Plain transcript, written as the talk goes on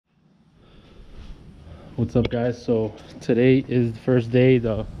What's up, guys? So today is the first day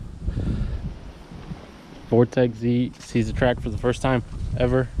the Vortech Z sees the track for the first time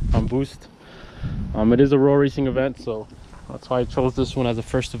ever on Boost. It is a road racing event, so that's why I chose this one as a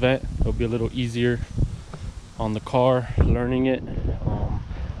first event. It'll be a little easier on the car learning it.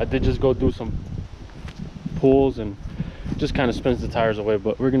 I did just go do some pulls and just kind of spins the tires away,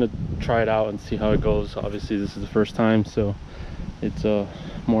 but we're gonna try it out and see how it goes. Obviously this is the first time, so it's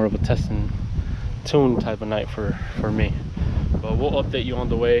more of a test and tune type of night for me, but we'll update you on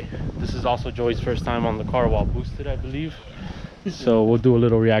the way. This is also Joey's first time on the car while boosted, I believe, so we'll do a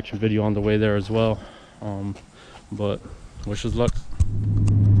little reaction video on the way there as well. But wish us luck. So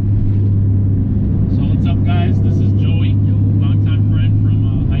what's up, guys? This is Joey, longtime friend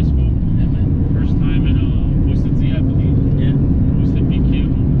from high school. Yeah, man. First time in boosted Z, I believe. Yeah, boosted BQ.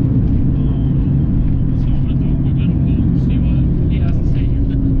 So I'm gonna do a quick little pull and see what he has to say here.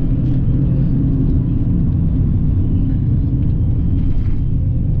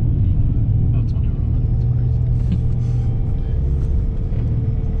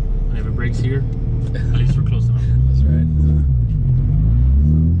 Brakes here, at least we're close enough. That's right.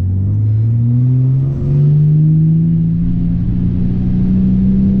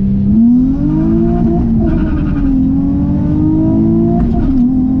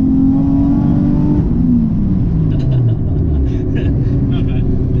 Not bad.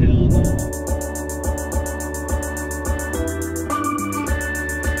 Hell no.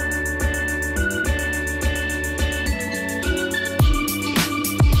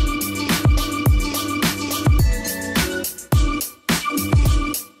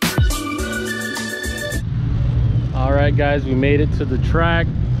 Alright guys, we made it to the track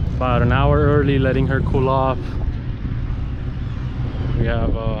about an hour early, letting her cool off. We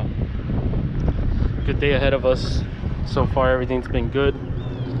have a good day ahead of us. So far everything's been good.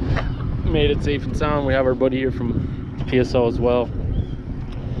 Made it safe and sound. We have our buddy here from PSO as well,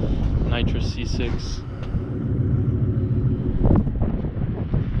 Nitrous C6.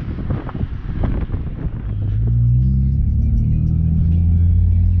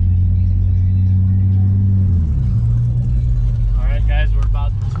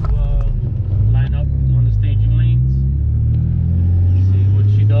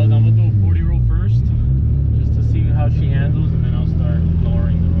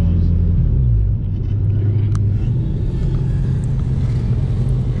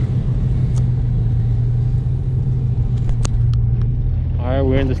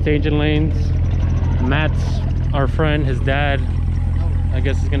 We're in the staging lanes. Matt's our friend, his dad, I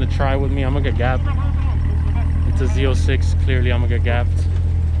guess, is gonna try with me. I'm gonna get gapped. It's a Z06, clearly I'm gonna get gapped,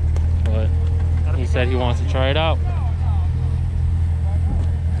 but he said he wants to try it out.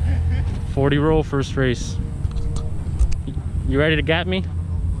 40 roll, first race. You ready to gap me?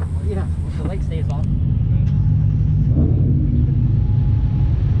 Yeah, if the light stays off.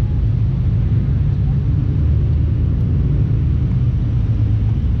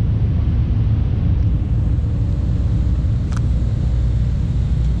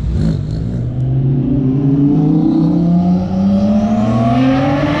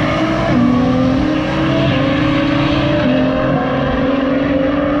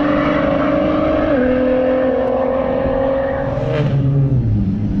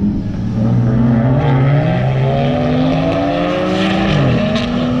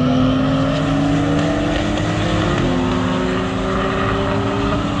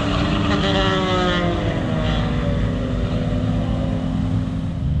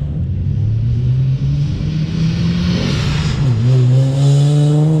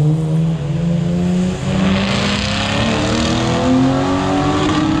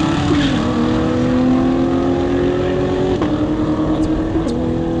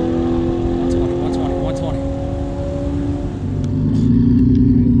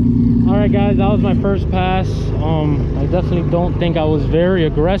 Guys, that was my first pass. I definitely don't think I was very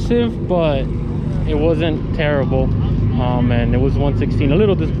aggressive, but it wasn't terrible. And it was 116. A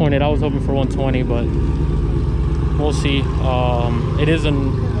little disappointed. I was hoping for 120, but we'll see. It is a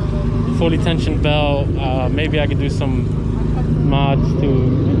fully tensioned belt. Maybe I could do some mods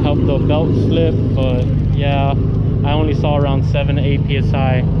to help the belt slip, but yeah, I only saw around 7 to 8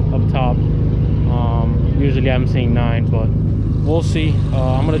 psi up top. Usually I'm seeing 9, but we'll see.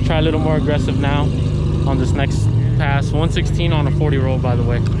 I'm gonna try a little more aggressive now on this next pass. 116 on a 40 roll, by the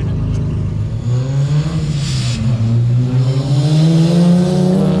way.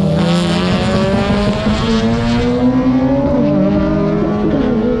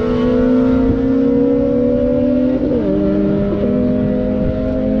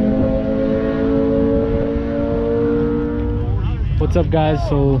 What's up, guys?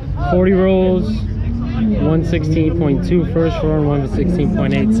 So 40 rolls, 116.2 first run,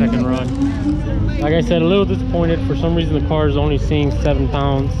 116.8 second run. Like I said, a little disappointed. For some reason the car is only seeing 7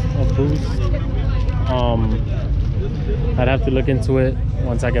 pounds of boost. I'd have to look into it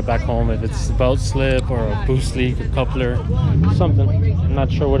once I get back home, if it's a belt slip or a boost leak, a coupler, something. I'm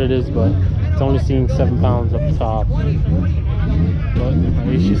not sure what it is, but it's only seeing 7 pounds up top. But at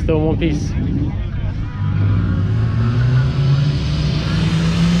least she's still in one piece.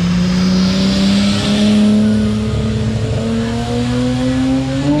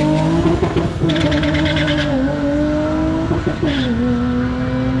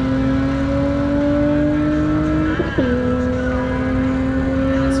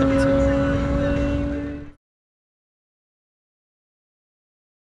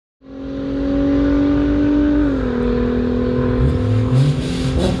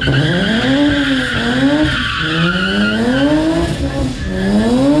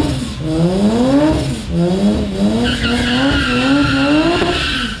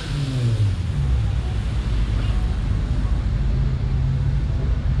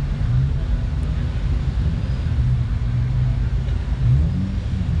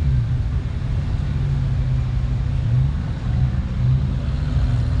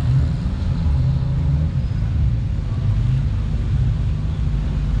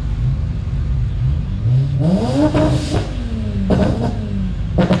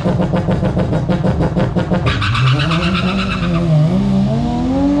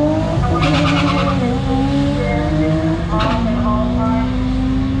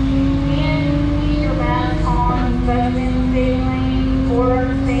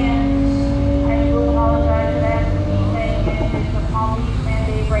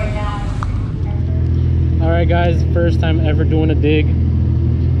 Alright guys, first time ever doing a dig.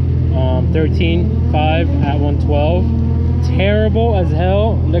 13.5 at 112. Terrible as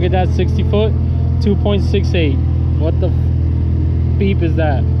hell. Look at that 60 foot, 2.68. What the beep is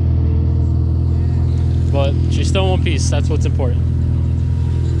that? But she's still in one piece, that's what's important.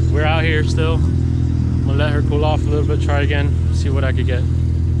 We're out here still. I'm gonna let her cool off a little bit, try again, see what I could get.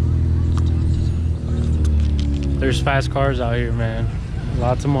 There's fast cars out here, man.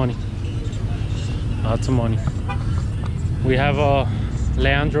 Lots of money. Lots of money. We have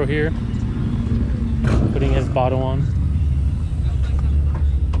Leandro here putting his bottle on.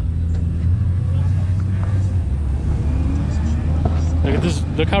 Look at this,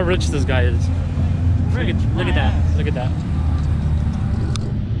 look how rich this guy is. Look at that, look at that.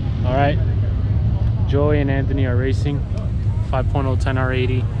 All right, Joey and Anthony are racing 5.0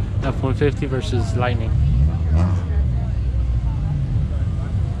 10R80 F-150 versus Lightning.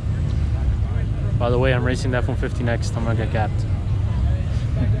 By the way, I'm racing the F-150 next. I'm gonna get gapped.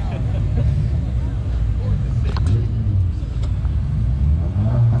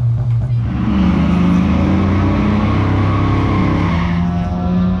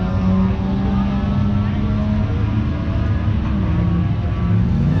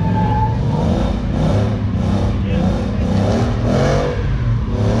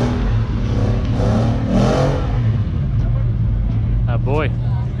 That boy.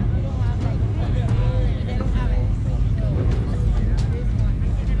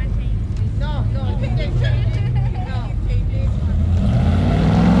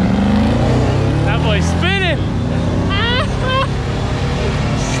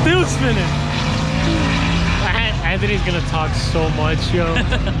 Still spinning. Anthony's gonna talk so much, yo.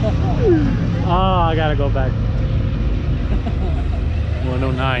 Oh, I gotta go back.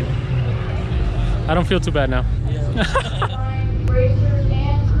 109. I don't feel too bad now.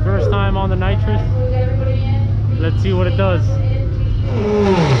 First time on the nitrous. Let's see what it does.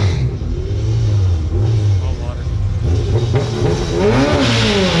 All water.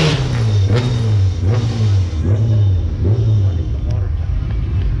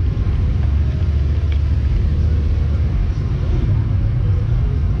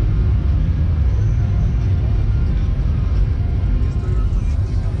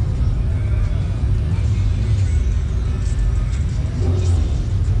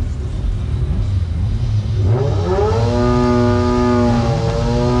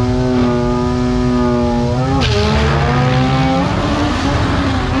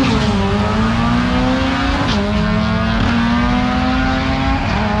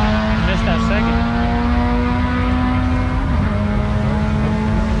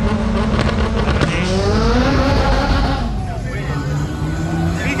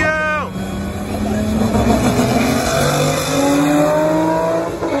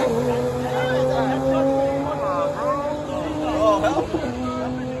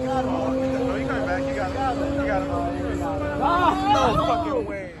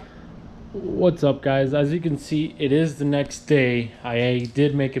 What's up, guys? As you can see, it is the next day. I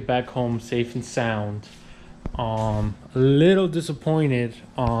did make it back home safe and sound. A little disappointed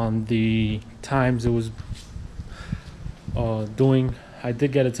on the times it was doing. I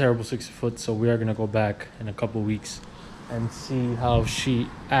did get a terrible 60 foot, so we are gonna go back in a couple weeks and see how she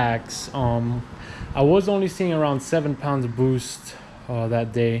acts. I was only seeing around 7 pounds of boost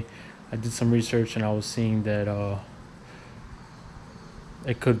that day. I did some research and I was seeing that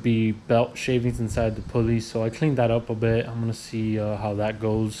it could be belt shavings inside the pulley, so I cleaned that up a bit. I'm gonna see how that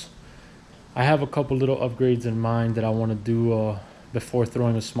goes. I have a couple little upgrades in mind that I want to do before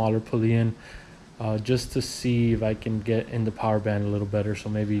throwing a smaller pulley in, just to see if I can get in the power band a little better. So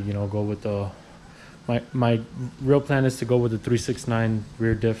maybe, you know, go with the my real plan is to go with the 369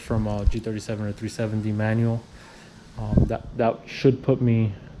 rear diff from G37 or 370 manual. That should put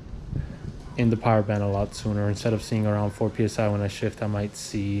me in the power band a lot sooner. Instead of seeing around 4 psi when I shift, I might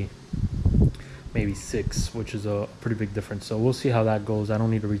see maybe 6, which is a pretty big difference. So we'll see how that goes. I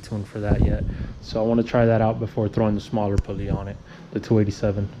don't need to retune for that yet, so I want to try that out before throwing the smaller pulley on it, the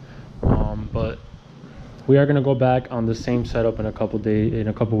 287. But we are going to go back on the same setup in a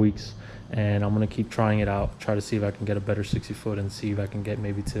couple weeks, and I'm going to keep trying it out, try to see if I can get a better 60 foot and see if I can get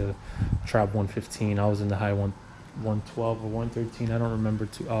maybe to trap 115. I was in the high 112 or 113. I don't remember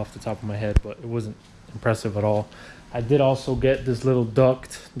too off the top of my head, but it wasn't impressive at all. I did also get this little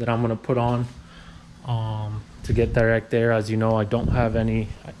duct that I'm going to put on to get direct air. As you know, I don't have any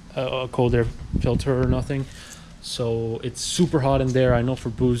cold air filter or nothing, so it's super hot in there. I know for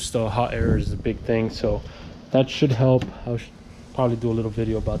boost, hot air is a big thing, so that should help. I'll probably do a little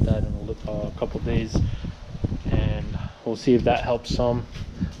video about that in a couple days, and we'll see if that helps some.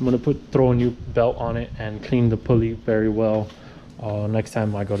 I'm gonna throw a new belt on it and clean the pulley very well next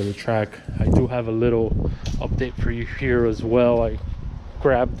time I go to the track. I do have a little update for you here as well. I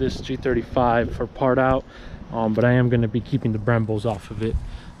grabbed this G35 for part out, but I am going to be keeping the Brembos off of it.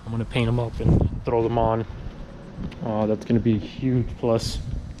 I'm going to paint them up and throw them on. That's going to be a huge plus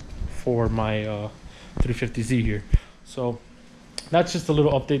for my 350Z here. So that's just a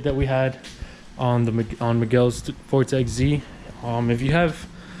little update that we had on Miguel's Vortech Z. If you have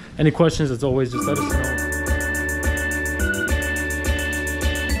any questions, as always, just let us know.